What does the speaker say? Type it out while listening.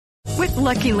With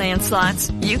Lucky Land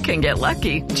Slots, you can get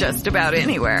lucky just about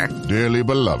anywhere. Dearly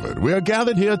beloved, we are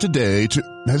gathered here today to...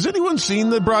 Has anyone seen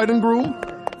the bride and groom?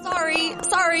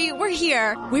 Sorry, we're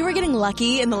here. We were getting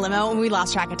lucky in the limo and we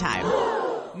lost track of time.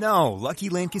 No, Lucky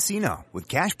Land Casino, with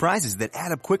cash prizes that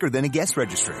add up quicker than a guest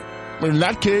registry. In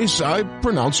that case, I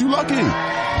pronounce you lucky.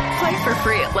 Play for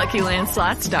free at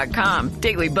LuckyLandSlots.com.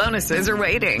 Daily bonuses are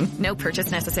waiting. No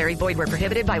purchase necessary. Void where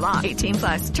prohibited by law.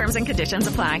 18+. Terms and conditions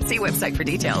apply. See website for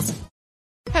details.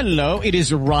 Hello, it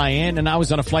is Ryan, and I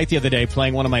was on a flight the other day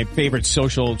playing one of my favorite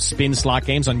social spin slot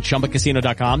games on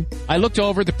ChumbaCasino.com. I looked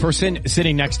over at the person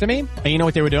sitting next to me, and you know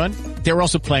what they were doing? They were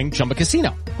also playing Chumba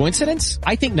Casino. Coincidence?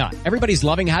 I think not. Everybody's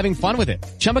loving having fun with it.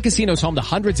 Chumba Casino is home to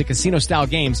hundreds of casino-style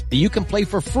games that you can play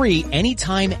for free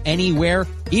anytime, anywhere,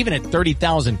 even at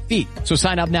 30,000 feet. So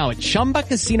sign up now at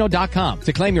ChumbaCasino.com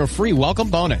to claim your free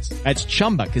welcome bonus. That's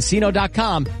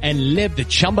ChumbaCasino.com and live the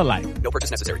Chumba life. No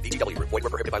purchase necessary. VGW. Void where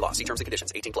prohibited by law. See terms and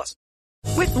conditions. 18+.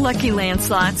 With Lucky Land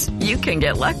Slots, you can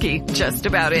get lucky just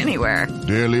about anywhere.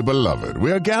 Dearly beloved,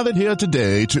 we are gathered here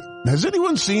today to... Has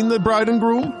anyone seen the bride and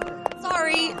groom?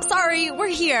 Sorry, we're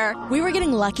here. We were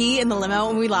getting lucky in the limo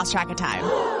and we lost track of time.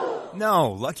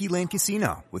 No, Lucky Land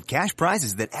Casino, with cash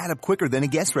prizes that add up quicker than a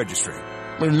guest registry.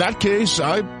 In that case,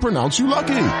 I pronounce you lucky.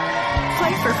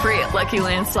 Play for free at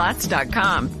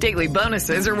LuckyLandSlots.com. Daily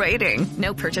bonuses are waiting.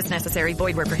 No purchase necessary.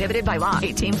 Void where prohibited by law.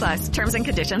 18+. Terms and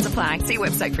conditions apply. See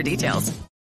website for details.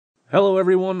 Hello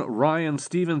everyone, Ryan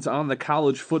Stevens on the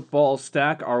College Football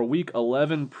Stack. Our Week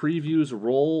 11 previews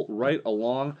roll right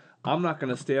along. I'm not going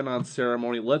to stand on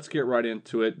ceremony. Let's get right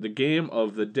into it. The game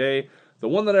of the day, the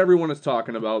one that everyone is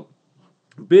talking about.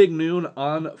 Big noon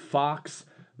on Fox.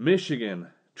 Michigan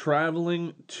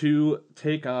traveling to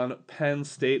take on Penn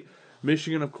State.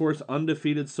 Michigan, of course,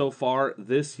 undefeated so far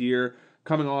this year,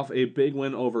 coming off a big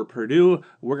win over Purdue.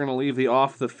 We're going to leave the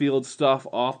off-the-field stuff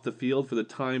off the field for the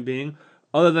time being.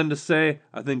 Other than to say,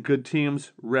 I think good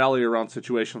teams rally around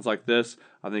situations like this.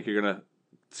 I think you're going to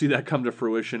see that come to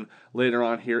fruition later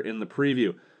on here in the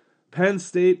preview. Penn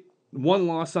State, one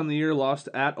loss on the year, lost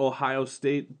at Ohio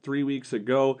State 3 weeks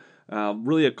ago.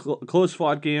 Really a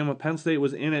close-fought game. Penn State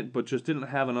was in it, but just didn't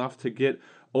have enough to get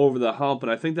over the hump,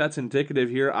 and I think that's indicative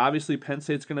here. Obviously, Penn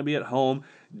State's going to be at home.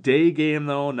 Day game,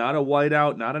 though, not a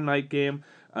whiteout, not a night game.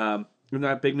 In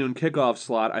that big noon kickoff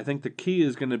slot, I think the key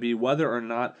is going to be whether or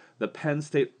not the Penn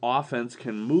State offense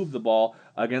can move the ball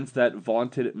against that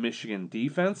vaunted Michigan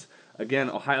defense. Again,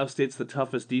 Ohio State's the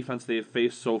toughest defense they have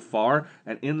faced so far,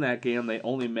 and in that game, they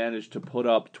only managed to put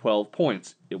up 12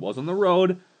 points. It was on the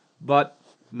road, but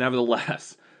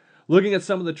nevertheless. Looking at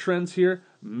some of the trends here,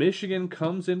 Michigan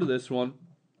comes into this one.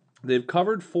 They've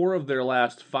covered 4 of their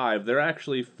last 5. They're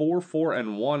actually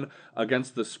 4-4-1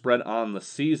 against the spread on the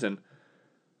season.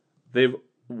 They've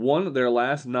won their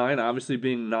last 9, obviously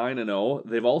being 9-0.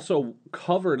 They've also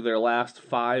covered their last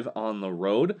 5 on the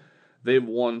road. They've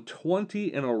won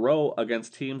 20 in a row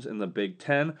against teams in the Big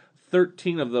Ten,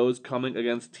 13 of those coming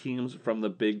against teams from the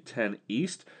Big Ten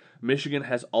East. Michigan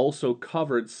has also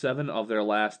covered 7 of their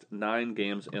last 9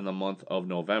 games in the month of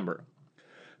November.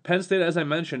 Penn State, as I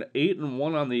mentioned,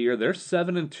 8-1 on the year. They're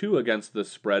 7-2 against the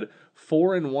spread,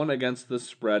 4-1 against the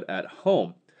spread at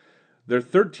home. They're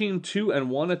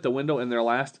 13-2-1 at the window in their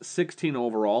last 16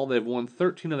 overall. They've won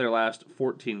 13 of their last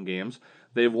 14 games.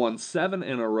 They've won 7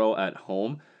 in a row at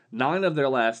home, 9 of their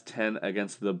last 10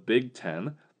 against the Big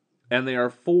Ten, and they are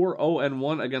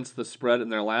 4-0-1 against the spread in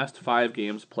their last 5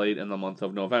 games played in the month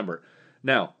of November.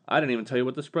 Now, I didn't even tell you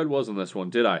what the spread was in this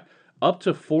one, did I? Up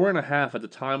to 4.5 at the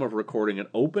time of recording. It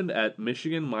opened at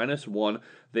Michigan -1.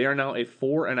 They are now a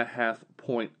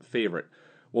 4.5-point favorite.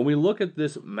 When we look at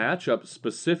this matchup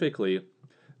specifically,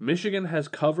 Michigan has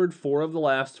covered 4 of the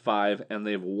last 5, and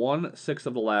they've won 6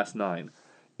 of the last 9.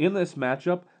 In this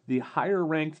matchup, the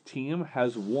higher-ranked team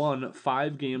has won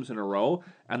 5 games in a row,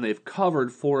 and they've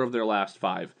covered 4 of their last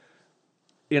 5.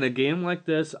 In a game like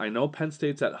this, I know Penn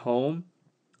State's at home.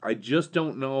 I just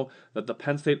don't know that the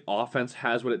Penn State offense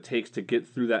has what it takes to get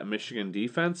through that Michigan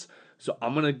defense. So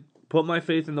I'm going to put my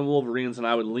faith in the Wolverines, and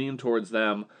I would lean towards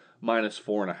them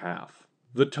 -4.5.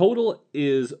 The total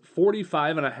is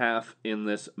 45.5 in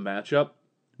this matchup.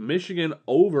 Michigan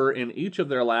over in each of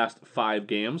their last 5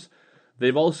 games.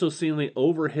 They've also seen the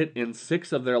over hit in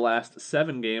 6 of their last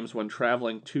 7 games when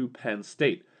traveling to Penn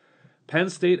State. Penn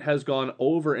State has gone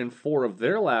over in 4 of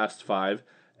their last 5,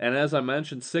 and as I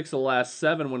mentioned, 6 of the last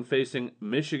 7 when facing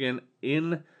Michigan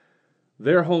in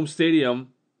their home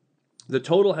stadium. The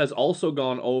total has also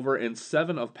gone over in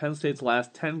 7 of Penn State's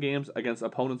last 10 games against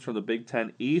opponents from the Big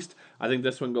Ten East. I think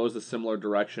this one goes a similar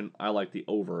direction. I like the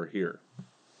over here.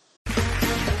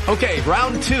 Okay,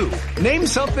 round 2. Name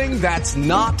something that's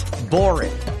not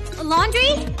boring. A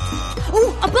laundry?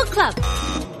 Ooh, a book club.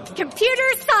 Computer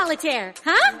solitaire,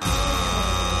 huh?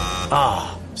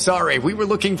 Ah, sorry, we were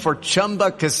looking for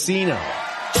Chumba Casino.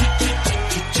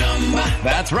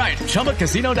 That's right,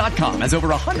 ChumbaCasino.com has over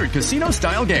 100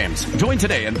 casino-style games. Join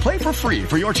today and play for free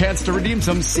for your chance to redeem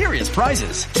some serious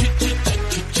prizes.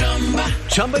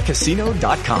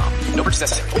 ChumbaCasino.com. No purchase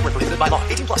necessary. Void where prohibited by law.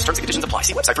 18 plus terms and conditions apply.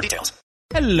 See website for details.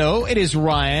 Hello, it is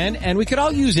Ryan, and we could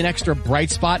all use an extra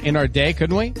bright spot in our day,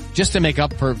 couldn't we? Just to make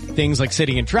up for things like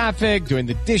sitting in traffic, doing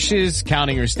the dishes,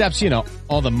 counting your steps,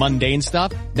 all the mundane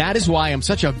stuff. That is why I'm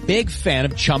such a big fan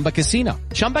of Chumba Casino.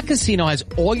 Chumba Casino has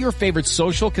all your favorite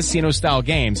social casino-style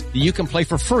games that you can play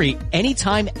for free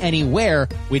anytime, anywhere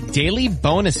with daily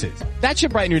bonuses. That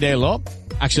should brighten your day a little.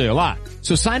 Actually, a lot.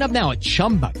 So sign up now at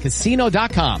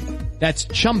ChumbaCasino.com. That's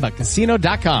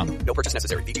ChumbaCasino.com. No purchase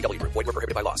necessary. VGW. Void where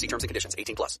prohibited by law. See terms and conditions.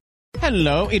 18 plus.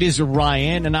 Hello, it is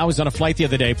Ryan, and I was on a flight the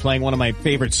other day playing one of my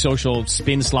favorite social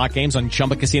spin slot games on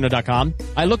ChumbaCasino.com.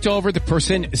 I looked over at the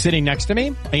person sitting next to me,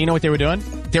 and you know what they were doing?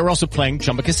 They were also playing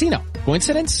Chumba Casino.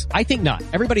 Coincidence? I think not.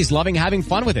 Everybody's loving having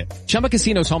fun with it. Chumba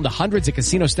Casino is home to hundreds of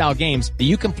casino-style games that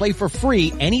you can play for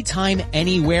free anytime,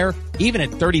 anywhere, even at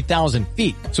 30,000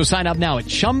 feet. So sign up now at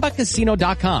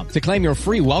ChumbaCasino.com to claim your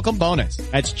free welcome bonus.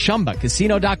 That's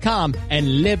ChumbaCasino.com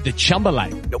and live the Chumba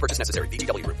life. No purchase necessary.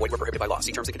 VGW. Void where prohibited by law.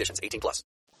 See terms and conditions. 18 plus.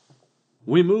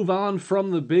 We move on from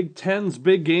the Big Ten's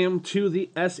big game to the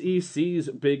SEC's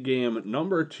big game.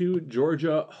 Number 2,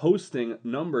 Georgia hosting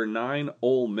number 9,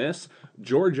 Ole Miss.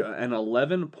 Georgia, an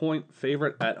 11-point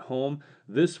favorite at home.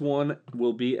 This one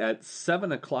will be at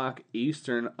 7 o'clock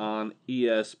Eastern on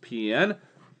ESPN.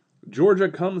 Georgia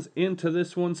comes into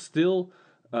this one still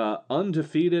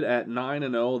undefeated at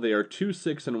 9-0. They are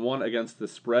 2-6-1 against the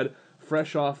spread,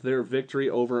 fresh off their victory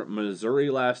over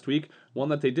Missouri last week, one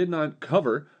that they did not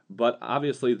cover, but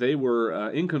obviously they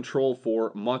were in control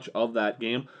for much of that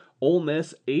game. Ole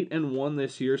Miss 8-1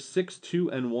 this year,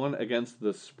 6-2-1 against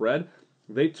the spread.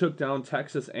 They took down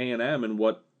Texas A&M in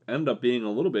what ended up being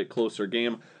a little bit closer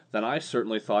game than I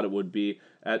certainly thought it would be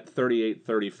at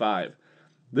 38-35.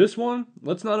 This one,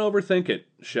 let's not overthink it,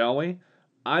 shall we?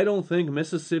 I don't think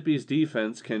Mississippi's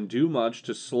defense can do much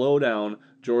to slow down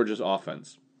Georgia's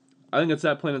offense. I think it's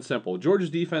that plain and simple. Georgia's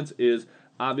defense is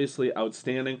obviously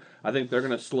outstanding. I think they're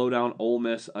going to slow down Ole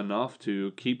Miss enough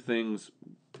to keep things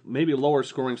maybe lower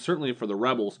scoring, certainly for the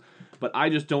Rebels, but I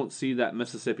just don't see that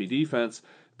Mississippi defense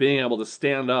being able to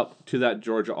stand up to that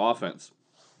Georgia offense.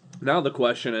 Now the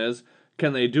question is,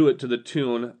 can they do it to the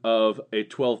tune of a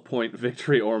 12-point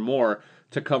victory or more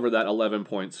to cover that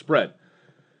 11-point spread?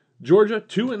 Georgia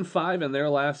 2-5 in their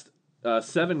last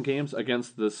 7 games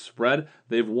against the spread.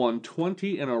 They've won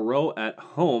 20 in a row at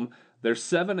home. They're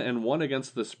 7-1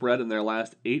 against the spread in their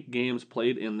last 8 games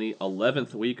played in the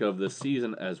 11th week of the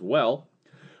season as well.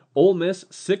 Ole Miss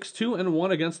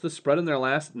 6-2-1 against the spread in their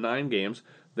last 9 games.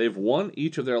 They've won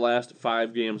each of their last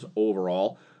 5 games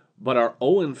overall, but are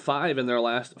 0-5 in their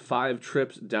last 5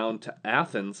 trips down to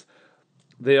Athens.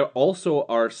 They also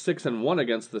are 6-1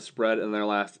 against the spread in their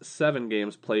last 7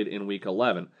 games played in Week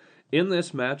 11. In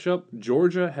this matchup,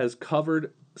 Georgia has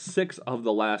covered 6 of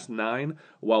the last 9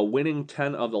 while winning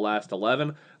 10 of the last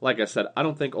 11. Like I said, I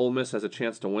don't think Ole Miss has a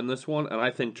chance to win this one, and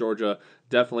I think Georgia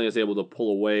definitely is able to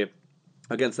pull away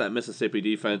against that Mississippi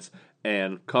defense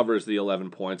and covers the 11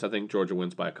 points. I think Georgia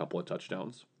wins by a couple of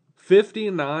touchdowns.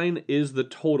 59 is the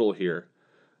total here.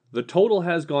 The total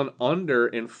has gone under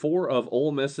in 4 of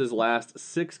Ole Miss's last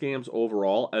 6 games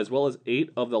overall, as well as 8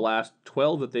 of the last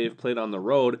 12 that they've played on the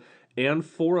road, and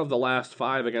 4 of the last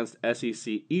 5 against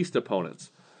SEC East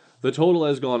opponents. The total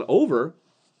has gone over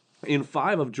in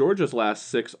 5 of Georgia's last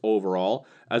 6 overall,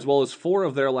 as well as 4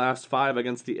 of their last 5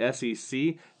 against the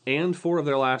SEC, and 4 of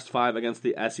their last 5 against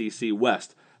the SEC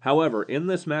West. However, in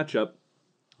this matchup,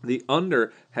 the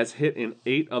under has hit in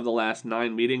 8 of the last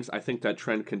 9 meetings. I think that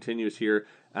trend continues here,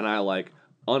 and I like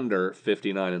under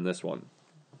 59 in this one.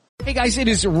 Hey guys, it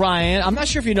is Ryan. I'm not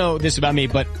sure if you know this about me,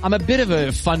 but I'm a bit of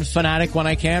a fun fanatic when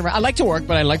I can. I like to work,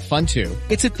 but I like fun too.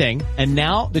 It's a thing. And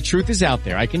now the truth is out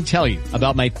there. I can tell you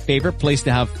about my favorite place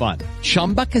to have fun.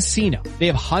 Chumba Casino. They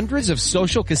have hundreds of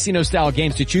social casino style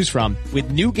games to choose from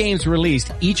with new games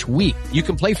released each week. You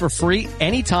can play for free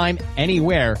anytime,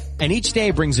 anywhere. And each day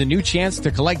brings a new chance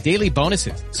to collect daily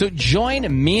bonuses. So join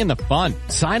me in the fun.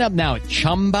 Sign up now at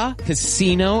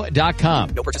ChumbaCasino.com.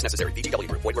 No purchase necessary. VGW.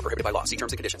 Void where prohibited by law. See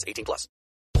terms and conditions. 18 plus.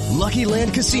 Lucky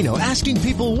Land Casino, asking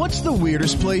people, what's the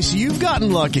weirdest place you've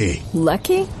gotten lucky?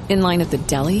 Lucky? In line at the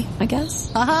deli, I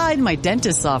guess? Aha, in my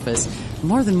dentist's office.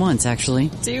 More than once,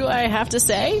 actually. Do I have to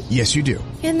say? Yes, you do.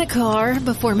 In the car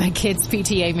before my kids'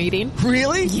 PTA meeting.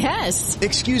 Really? Yes.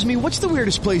 Excuse me, what's the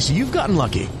weirdest place you've gotten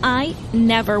lucky? I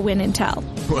never win and tell.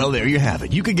 Well, there you have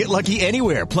it. You can get lucky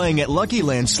anywhere, playing at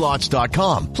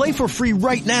LuckyLandSlots.com. Play for free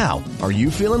right now. Are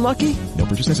you feeling lucky? No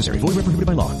purchase necessary. Void where prohibited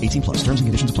by law. 18+. Terms and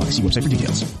conditions apply. See website for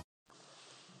details.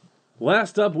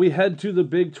 Last up, we head to the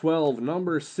Big 12.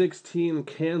 Number 16,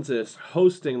 Kansas,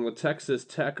 hosting the Texas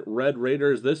Tech Red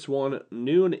Raiders. This one,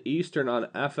 noon Eastern on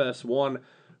FS1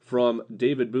 from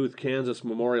David Booth, Kansas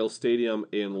Memorial Stadium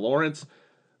in Lawrence.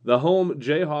 The home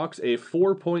Jayhawks, a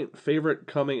 4-point favorite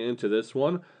coming into this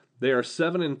one. They are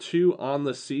 7-2 on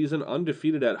the season,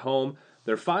 undefeated at home.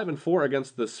 They're 5-4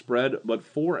 against the spread, but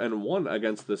 4-1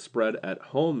 against the spread at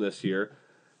home this year.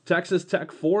 Texas Tech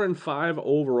 4-5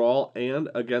 overall and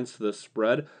against the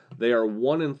spread. They are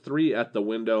 1-3 at the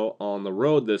window on the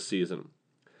road this season.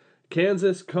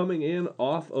 Kansas coming in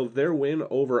off of their win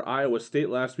over Iowa State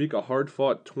last week, a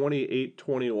hard-fought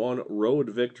 28-21 road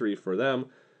victory for them.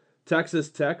 Texas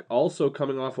Tech also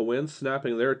coming off a win,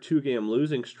 snapping their 2-game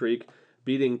losing streak,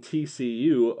 beating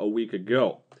TCU a week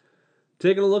ago.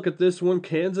 Taking a look at this one,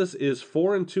 Kansas is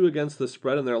 4-2 against the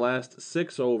spread in their last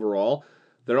 6 overall.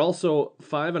 They're also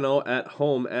 5-0 at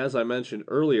home, as I mentioned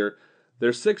earlier.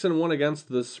 They're 6-1 against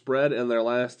the spread in their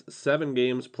last 7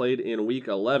 games played in Week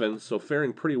 11, so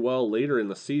faring pretty well later in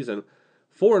the season.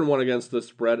 4-1 against the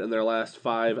spread in their last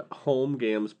 5 home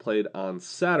games played on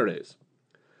Saturdays.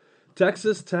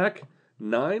 Texas Tech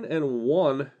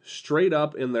 9-1 straight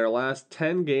up in their last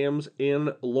 10 games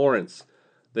in Lawrence.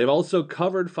 They've also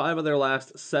covered 5 of their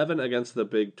last 7 against the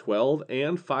Big 12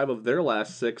 and 5 of their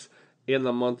last 6 in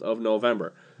the month of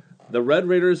November. The Red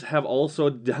Raiders have also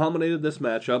dominated this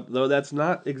matchup, though that's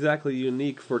not exactly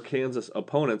unique for Kansas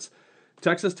opponents.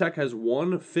 Texas Tech has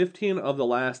won 15 of the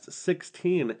last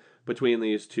 16 between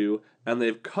these two, and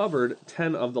they've covered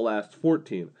 10 of the last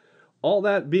 14. All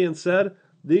that being said,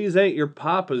 these ain't your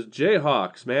Papa's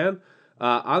Jayhawks, man.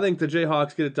 I think the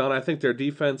Jayhawks get it done. I think their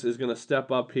defense is going to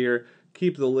step up here,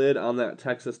 keep the lid on that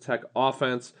Texas Tech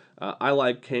offense. I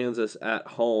like Kansas at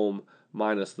home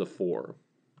minus the 4.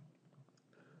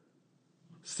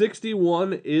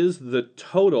 61 is the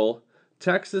total.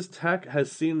 Texas Tech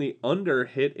has seen the under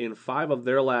hit in 5 of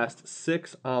their last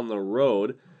 6 on the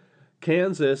road.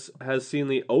 Kansas has seen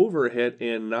the over hit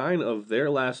in 9 of their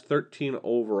last 13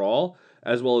 overall,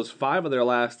 as well as 5 of their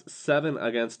last 7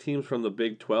 against teams from the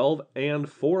Big 12 and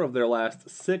 4 of their last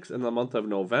 6 in the month of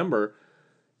November.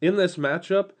 In this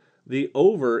matchup, the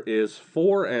over is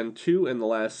 4-2 in the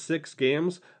last 6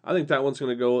 games. I think that one's going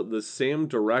to go the same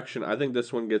direction. I think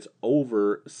this one gets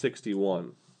over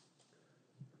 61.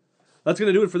 That's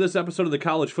going to do it for this episode of the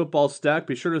College Football Stack.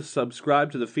 Be sure to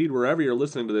subscribe to the feed wherever you're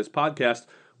listening to this podcast.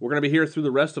 We're going to be here through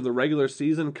the rest of the regular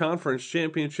season, conference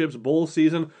championships, bowl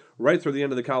season, right through the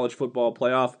end of the college football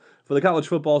playoff. For the College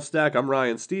Football Stack, I'm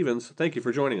Ryan Stevens. Thank you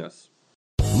for joining us.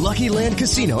 Lucky Land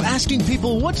Casino, asking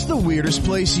people, what's the weirdest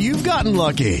place you've gotten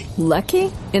lucky?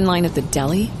 Lucky? In line at the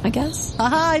deli, I guess?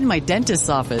 Aha, in my dentist's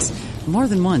office. More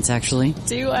than once, actually.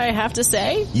 Do I have to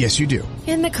say? Yes, you do.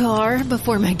 In the car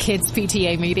before my kids'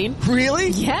 PTA meeting. Really?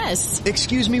 Yes.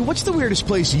 Excuse me, what's the weirdest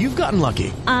place you've gotten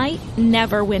lucky? I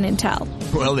never win and tell.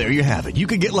 Well, there you have it. You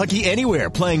can get lucky anywhere,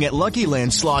 playing at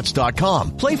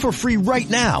LuckyLandSlots.com. Play for free right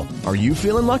now. Are you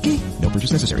feeling lucky? No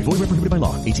purchase necessary. Void where prohibited by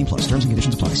law. 18+. Terms and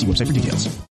conditions apply. See website for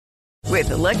details. With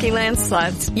the Lucky Land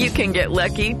Slots, you can get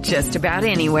lucky just about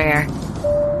anywhere.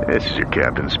 This is your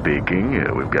captain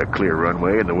speaking. We've got clear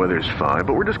runway and the weather's fine,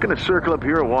 but we're just going to circle up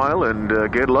here a while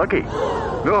and get lucky.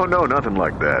 No, nothing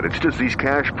like that. It's just these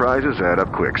cash prizes add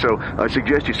up quick. So I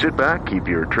suggest you sit back, keep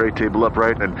your tray table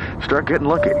upright, and start getting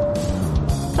lucky.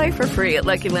 Play for free at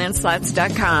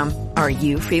LuckyLandSlots.com. Are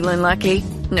you feeling lucky?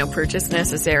 No purchase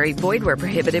necessary. Void where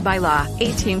prohibited by law.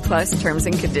 18+ terms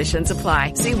and conditions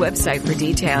apply. See website for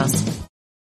details.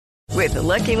 With the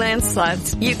Lucky Land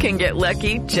Slots, you can get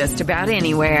lucky just about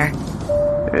anywhere.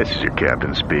 This is your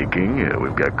captain speaking.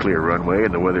 We've got clear runway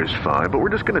and the weather's fine, but we're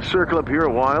just going to circle up here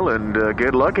a while and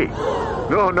get lucky.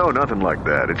 No, nothing like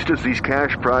that. It's just these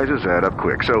cash prizes add up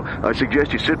quick. So I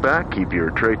suggest you sit back, keep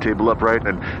your tray table upright,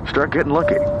 and start getting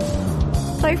lucky.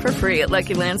 Play for free at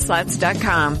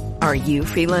LuckyLandSlots.com. Are you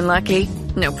feeling lucky?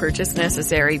 No purchase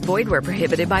necessary. Void where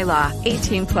prohibited by law.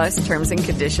 18+ terms and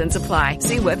conditions apply.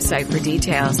 See website for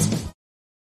details.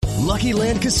 Lucky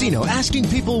Land Casino, asking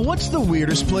people, what's the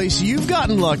weirdest place you've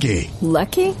gotten lucky?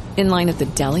 Lucky? In line at the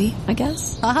deli, I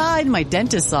guess? Aha, in my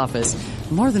dentist's office.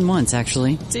 More than once,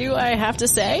 actually. Do I have to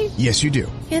say? Yes, you do.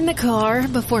 In the car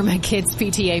before my kids'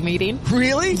 PTA meeting.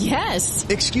 Really? Yes.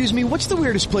 Excuse me, what's the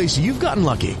weirdest place you've gotten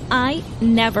lucky? I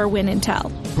never win and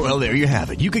tell. Well, there you have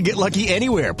it. You can get lucky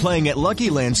anywhere, playing at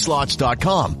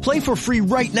LuckyLandSlots.com. Play for free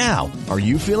right now. Are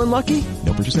you feeling lucky?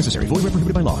 No purchase necessary. Void where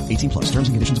prohibited by law. 18+. Terms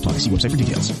and conditions apply. See website for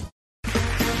details.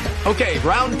 Okay,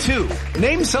 round two.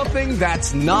 Name something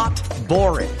that's not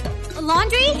boring. A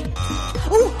laundry?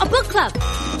 Ooh, a book club.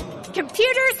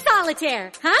 Computer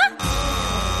solitaire, huh?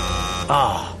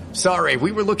 Ah, sorry,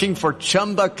 we were looking for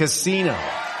Chumba Casino.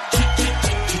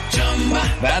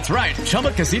 That's right,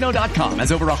 ChumbaCasino.com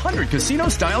has over 100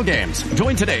 casino-style games.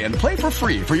 Join today and play for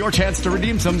free for your chance to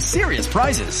redeem some serious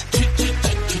prizes.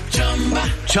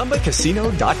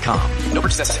 ChumbaCasino.com. No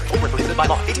purchase necessary. Void where prohibited by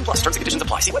law. 18+. Terms and conditions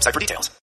apply. See website for details.